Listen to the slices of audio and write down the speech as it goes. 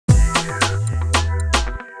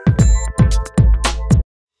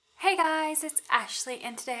guys, it's Ashley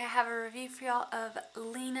and today I have a review for y'all of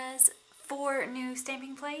Lina's 4 new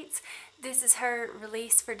stamping plates. This is her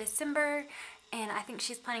release for December and I think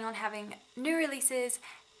she's planning on having new releases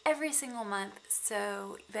every single month,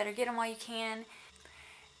 so you better get them while you can.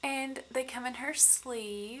 And they come in her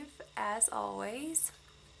sleeve as always.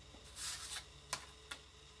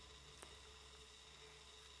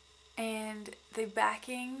 And the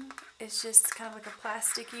backing is just kind of like a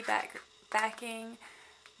plasticky backing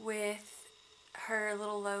with her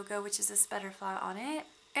little logo, which is this butterfly on it.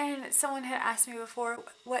 And someone had asked me before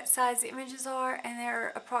what size the images are, and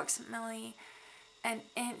they're approximately an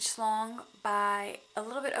inch long by a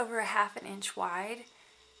little bit over a half an inch wide.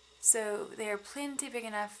 So they're plenty big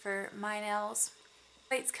enough for my nails.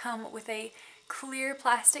 Plates come with a clear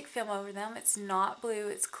plastic film over them. It's not blue,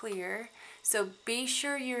 it's clear. So be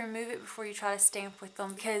sure you remove it before you try to stamp with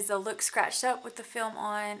them because they'll look scratched up with the film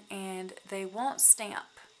on and they won't stamp.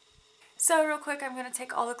 So real quick, I'm going to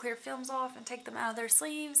take all the clear films off and take them out of their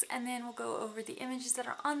sleeves, and then we'll go over the images that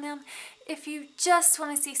are on them. If you just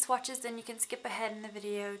want to see swatches, then you can skip ahead in the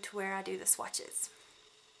video to where I do the swatches.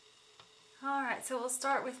 Alright, so we'll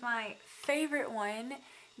start with my favorite one.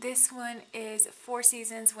 This one is Four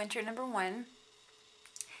Seasons Winter number 1.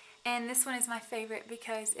 And this one is my favorite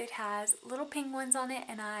because it has little penguins on it,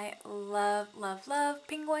 and I love, love, love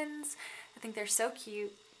penguins. I think they're so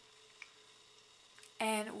cute.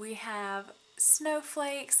 And we have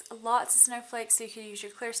snowflakes, lots of snowflakes, so you could use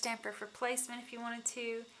your clear stamper for placement if you wanted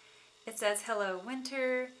to. It says Hello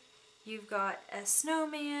Winter. You've got a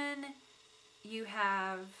snowman. You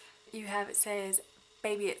have it says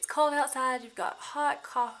Baby It's Cold Outside. You've got hot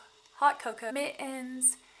cocoa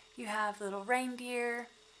mittens. You have little reindeer.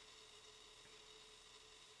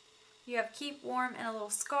 You have Keep Warm and a little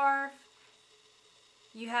scarf.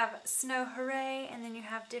 You have Snow Hooray, and then you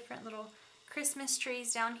have different little Christmas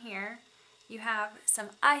trees down here. You have some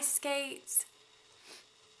ice skates,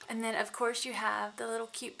 and then of course you have the little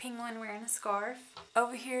cute penguin wearing a scarf.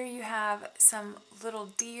 Over here you have some little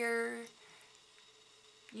deer.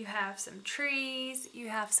 You have some trees. You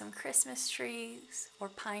have some Christmas trees or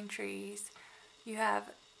pine trees. You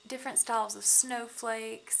have different styles of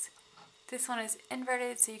snowflakes. This one is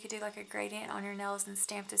inverted, so you could do like a gradient on your nails and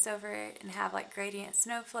stamp this over it and have like gradient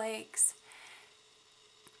snowflakes.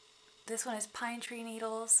 This one is pine tree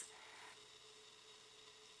needles.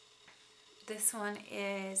 This one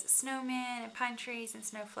is snowmen and pine trees and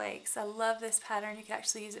snowflakes. I love this pattern. You could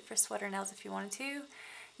actually use it for sweater nails if you wanted to.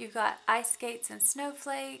 You've got ice skates and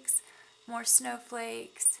snowflakes, more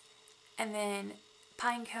snowflakes, and then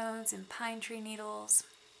pine cones and pine tree needles.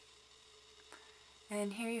 And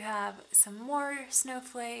then here you have some more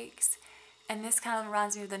snowflakes, and this kind of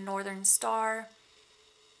reminds me of the Northern Star.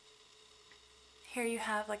 Here you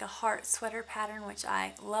have like a heart sweater pattern, which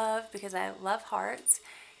I love because I love hearts.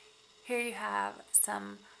 Here you have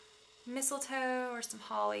some mistletoe or some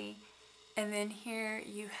holly, and then here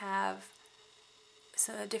you have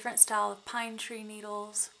a different style of pine tree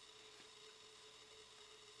needles.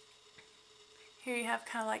 Here you have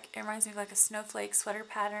kind of like, it reminds me of like a snowflake sweater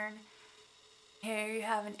pattern. Here you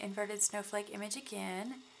have an inverted snowflake image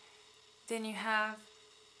again. Then you have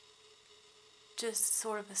just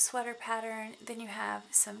sort of a sweater pattern. Then you have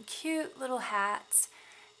some cute little hats,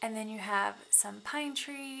 and then you have some pine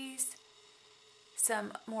trees,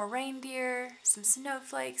 some more reindeer, some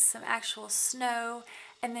snowflakes, some actual snow,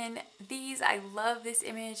 and then these, I love this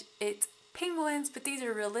image. It's penguins, but these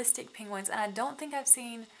are realistic penguins, and I don't think I've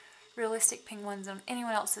seen realistic penguins on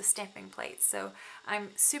anyone else's stamping plates, so I'm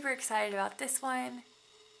super excited about this one.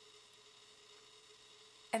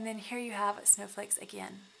 And then here you have snowflakes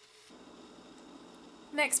again.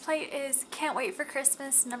 Next plate is Can't Wait for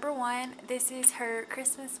Christmas number 1. This is her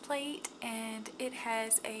Christmas plate, and it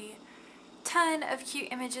has a ton of cute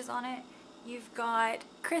images on it. You've got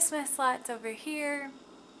Christmas lights over here.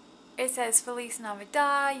 It says Feliz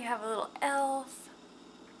Navidad. You have a little elf.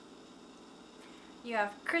 You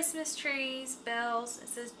have Christmas trees, bells. It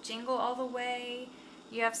says Jingle All the Way.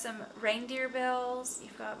 You have some reindeer bells.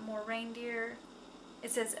 You've got more reindeer.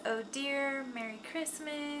 It says Oh Dear, Merry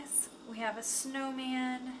Christmas. We have a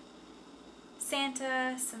snowman,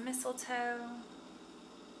 Santa, some mistletoe,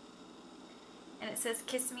 and it says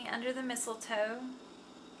Kiss Me Under the Mistletoe.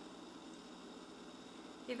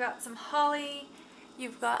 You've got some holly.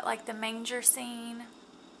 You've got like the manger scene.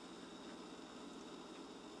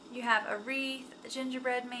 You have a wreath, a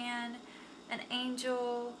gingerbread man, an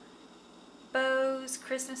angel, bows,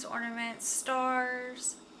 Christmas ornaments,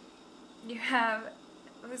 stars. You have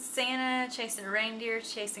Santa chasing a reindeer,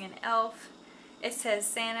 chasing an elf. It says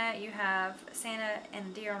Santa. You have Santa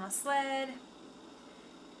and a deer on a sled.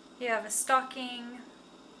 You have a stocking.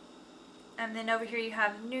 And then over here you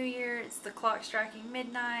have New Year. It's the clock striking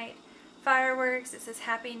midnight. Fireworks. It says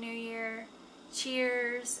Happy New Year.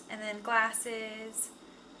 Cheers. And then glasses.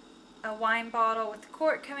 A wine bottle with the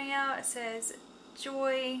cork coming out. It says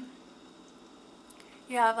Joy.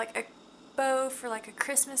 You have like a bow for like a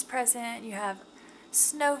Christmas present. You have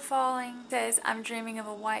snow falling. It says I'm dreaming of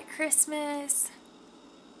a white Christmas.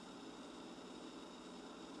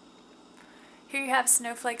 Here you have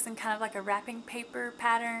snowflakes in kind of like a wrapping paper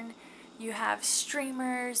pattern. You have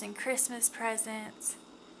streamers and Christmas presents.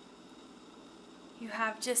 You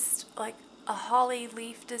have just like a holly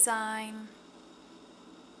leaf design.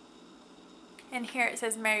 And here it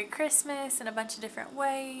says Merry Christmas in a bunch of different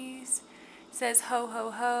ways. It says ho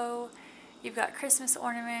ho ho. You've got Christmas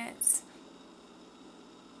ornaments,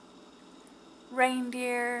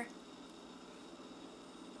 reindeer,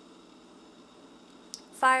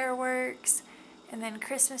 fireworks, and then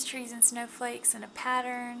Christmas trees and snowflakes in a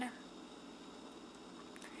pattern.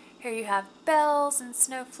 Here you have bells and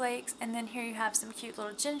snowflakes, and then here you have some cute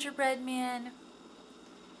little gingerbread men,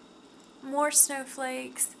 more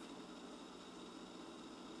snowflakes,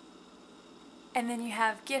 and then you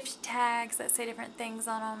have gift tags that say different things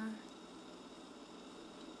on them.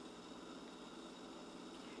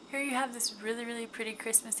 Here you have this really pretty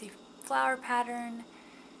Christmassy flower pattern,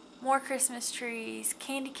 more Christmas trees,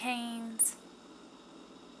 candy canes.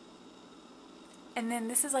 And then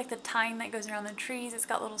this is like the tine that goes around the trees. It's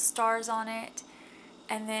got little stars on it.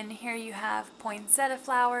 And then here you have poinsettia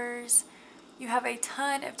flowers. You have a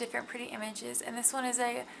ton of different pretty images. And this one is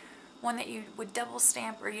one that you would double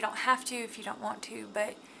stamp, or you don't have to if you don't want to,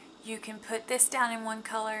 but you can put this down in one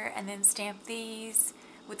color and then stamp these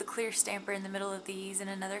with the clear stamper in the middle of these in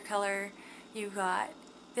another color. You've got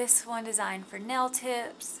this one designed for nail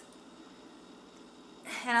tips.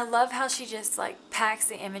 And I love how she just like packs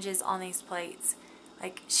the images on these plates.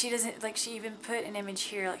 Like she doesn't, like she even put an image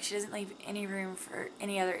here, like she doesn't leave any room for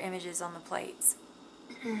any other images on the plates.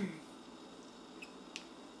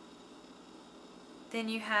 Then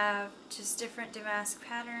you have just different damask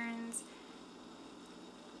patterns.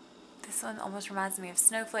 This one almost reminds me of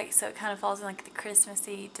snowflakes, so it kind of falls in like the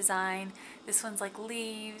Christmassy design. This one's like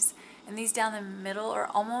leaves, and these down the middle are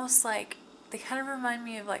almost like, they kind of remind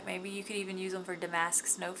me of like maybe you could even use them for damask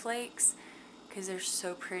snowflakes because they're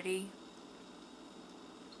so pretty.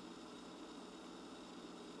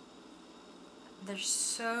 There's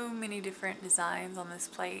so many different designs on this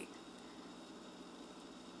plate.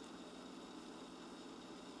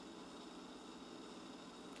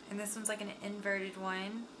 And this one's like an inverted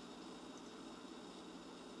one.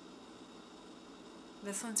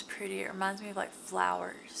 This one's pretty. It reminds me of like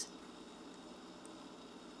flowers.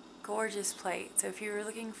 Gorgeous plate. So if you were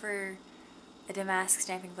looking for a damask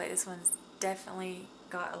stamping plate, this one's definitely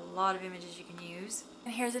got a lot of images you can use.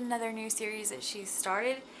 And here's another new series that she's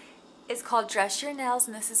started. It's called Dress Your Nails,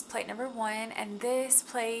 and this is plate number 1. And this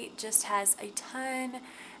plate just has a ton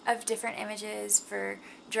of different images for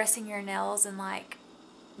dressing your nails and like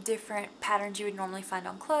different patterns you would normally find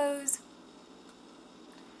on clothes.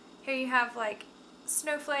 Here you have like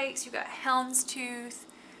snowflakes, you got houndstooth,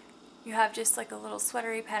 you have just like a little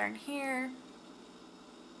sweatery pattern here.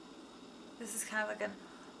 This is kind of like an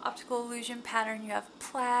optical illusion pattern. You have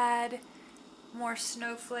plaid, more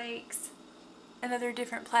snowflakes, another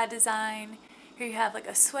different plaid design. Here you have like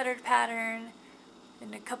a sweatered pattern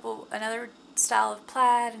and another style of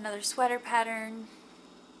plaid, another sweater pattern.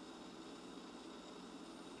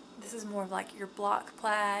 This is more of like your block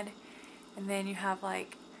plaid, and then you have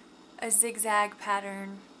like a zigzag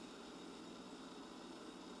pattern.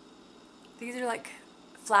 These are like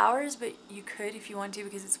flowers, but you could, if you want to,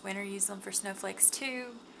 because it's winter, use them for snowflakes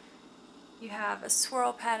too. You have a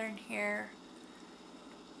swirl pattern here.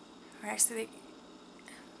 Or actually,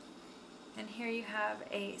 and here you have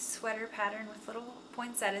a sweater pattern with little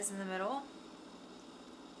poinsettias in the middle.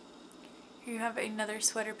 Here you have another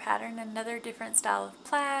sweater pattern, another different style of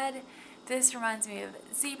plaid. This reminds me of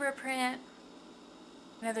zebra print.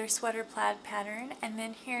 Another sweater plaid pattern. And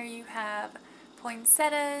then here you have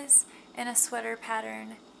poinsettias and a sweater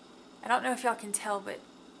pattern. I don't know if y'all can tell, but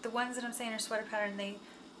the ones that I'm saying are sweater pattern, they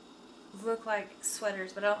look like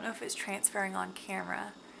sweaters, but I don't know if it's transferring on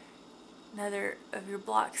camera. Another of your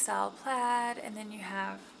block style plaid, and then you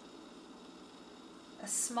have a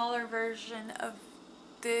smaller version of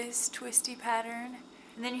this twisty pattern.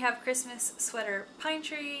 And then you have Christmas sweater pine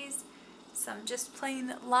trees, some just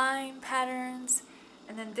plain line patterns,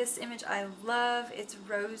 and then this image I love. It's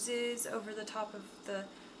roses over the top of the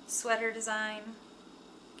sweater design.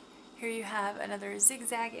 Here you have another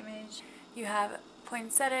zigzag image. You have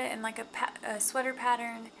poinsettia and like a sweater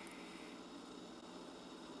pattern,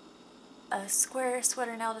 a square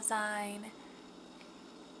sweater nail design.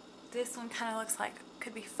 This one kind of looks like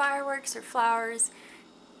could be fireworks or flowers.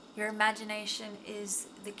 Your imagination is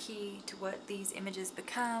the key to what these images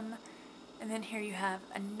become. And then here you have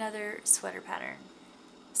another sweater pattern.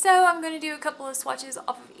 So I'm going to do a couple of swatches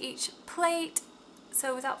off of each plate.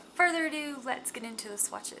 So without further ado, let's get into the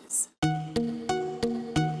swatches.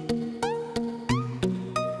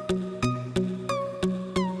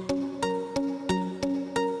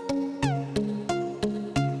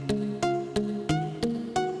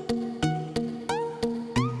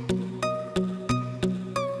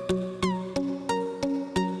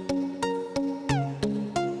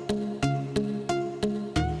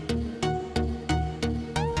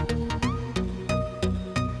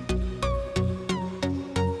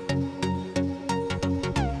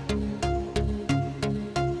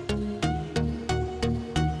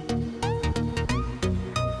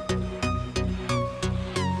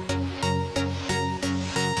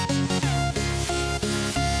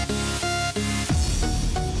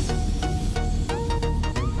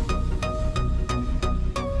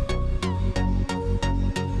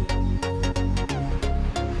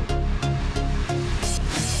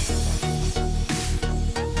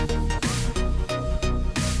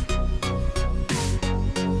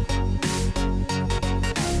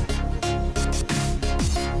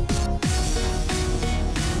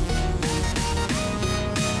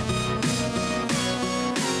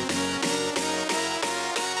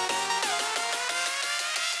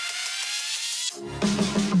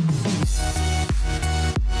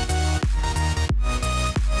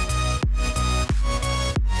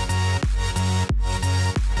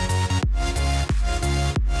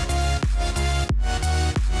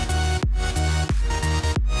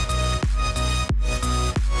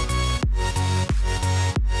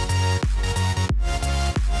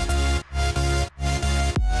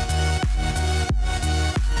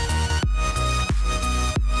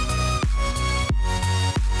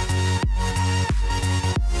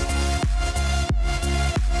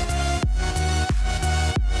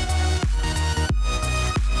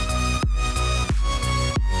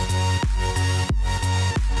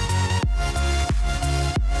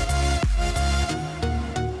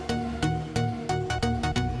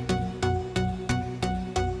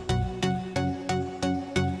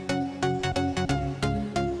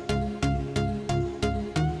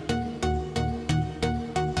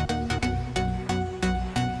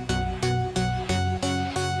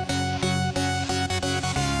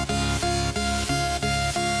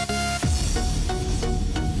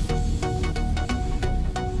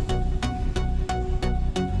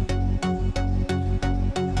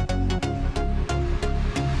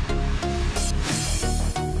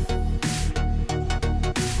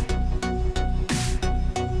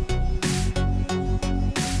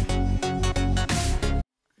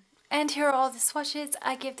 And here are all the swatches.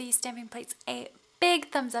 I give these stamping plates a big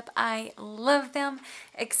thumbs up. I love them,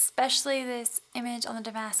 especially this image on the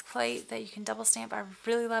damask plate that you can double stamp. I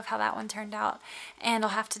really love how that one turned out, and I'll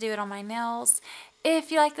have to do it on my nails.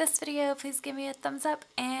 If you like this video, please give me a thumbs up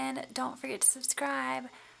and don't forget to subscribe.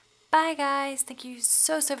 Bye guys. Thank you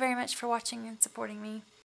so very much for watching and supporting me.